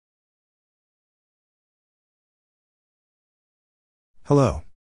Hello.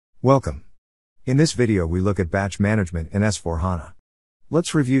 Welcome. In this video we look at batch management in S/4HANA.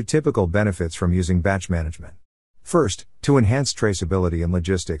 Let's review typical benefits from using batch management. First, to enhance traceability in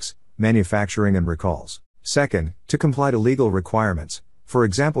logistics, manufacturing and recalls. Second, to comply to legal requirements, for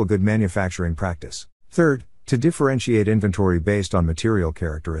example good manufacturing practice. Third, to differentiate inventory based on material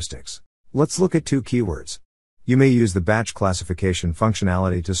characteristics. Let's look at two keywords. You may use the batch classification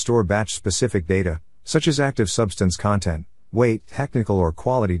functionality to store batch-specific data, such as active substance content, weight, technical or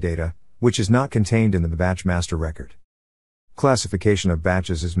quality data, which is not contained in the batch master record. Classification of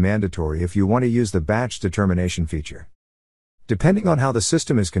batches is mandatory if you want to use the batch determination feature. Depending on how the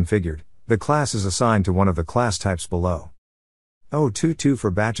system is configured, the class is assigned to one of the class types below. 022 for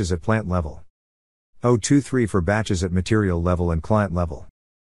batches at plant level. 023 for batches at material level and client level.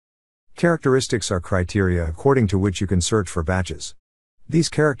 Characteristics are criteria according to which you can search for batches. These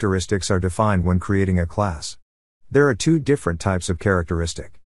characteristics are defined when creating a class. There are two different types of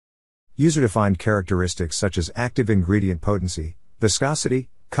characteristic. User-defined characteristics such as active ingredient potency, viscosity,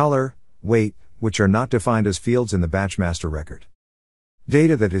 color, weight, which are not defined as fields in the batch master record.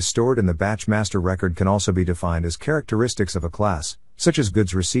 Data that is stored in the batch master record can also be defined as characteristics of a class, such as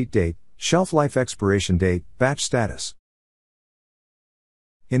goods receipt date, shelf life expiration date, batch status.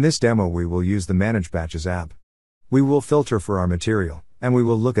 In this demo we will use the Manage Batches app. We will filter for our material, and we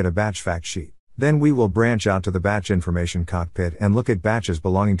will look at a batch fact sheet. Then we will branch out to the batch information cockpit and look at batches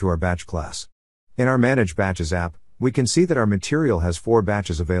belonging to our batch class. In our Manage Batches app, we can see that our material has 4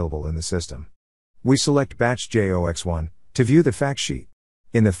 batches available in the system. We select batch JOX1 to view the fact sheet.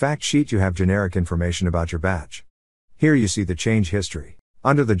 In the fact sheet you have generic information about your batch. Here you see the change history.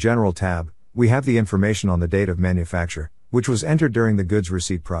 Under the General tab, we have the information on the date of manufacture, which was entered during the goods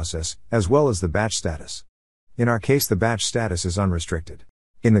receipt process, as well as the batch status. In our case the batch status is unrestricted.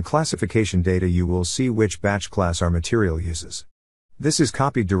 In the classification data you will see which batch class our material uses. This is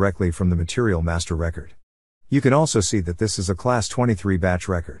copied directly from the material master record. You can also see that this is a class 23 batch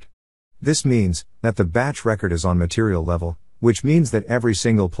record. This means that the batch record is on material level, which means that every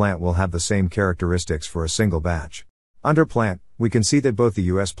single plant will have the same characteristics for a single batch. Under plant, we can see that both the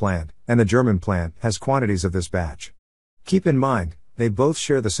US plant and the German plant has quantities of this batch. Keep in mind, they both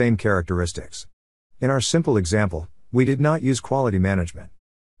share the same characteristics. In our simple example, we did not use quality management.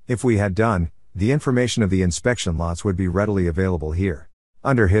 If we had done, the information of the inspection lots would be readily available here.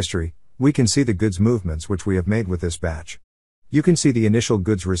 Under history, we can see the goods movements which we have made with this batch. You can see the initial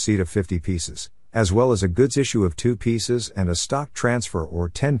goods receipt of 50 pieces, as well as a goods issue of 2 pieces and a stock transfer or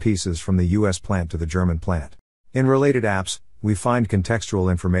 10 pieces from the US plant to the German plant. In related apps, we find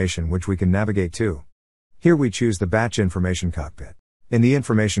contextual information which we can navigate to. Here we choose the batch information cockpit. In the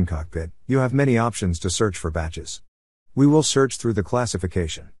information cockpit, you have many options to search for batches. We will search through the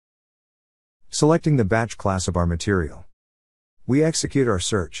classification. Selecting the batch class of our material. We execute our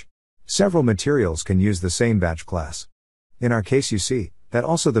search. Several materials can use the same batch class. In our case you see that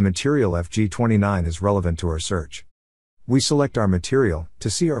also the material FG29 is relevant to our search. We select our material to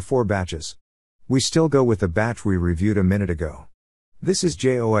see our 4 batches. We still go with the batch we reviewed a minute ago. This is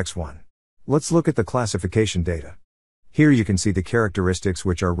JOX1. Let's look at the classification data. Here you can see the characteristics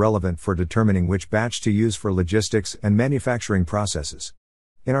which are relevant for determining which batch to use for logistics and manufacturing processes.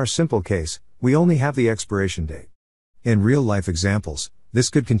 In our simple case, we only have the expiration date. In real-life examples, this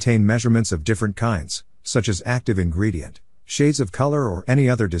could contain measurements of different kinds, such as active ingredient, shades of color or any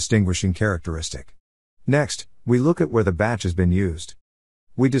other distinguishing characteristic. Next, we look at where the batch has been used.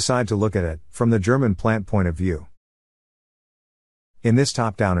 We decide to look at it from the German plant point of view. In this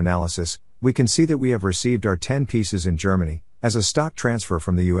top-down analysis, we can see that we have received our 10 pieces in Germany, as a stock transfer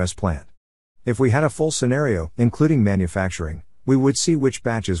from the US plant. If we had a full scenario, including manufacturing, we would see which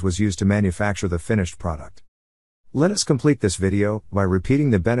batches was used to manufacture the finished product. Let us complete this video by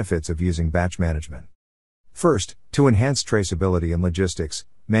repeating the benefits of using batch management. First, to enhance traceability in logistics,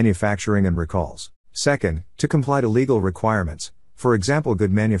 manufacturing and recalls. Second, to comply to legal requirements, for example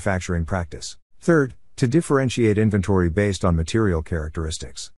good manufacturing practice. Third, to differentiate inventory based on material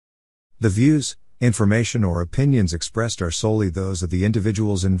characteristics. The views, information or opinions expressed are solely those of the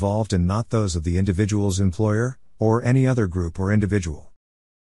individuals involved and not those of the individual's employer, or any other group or individual.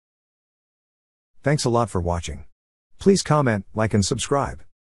 Thanks a lot for watching. Please comment, like and subscribe.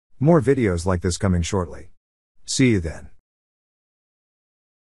 More videos like this coming shortly. See you then.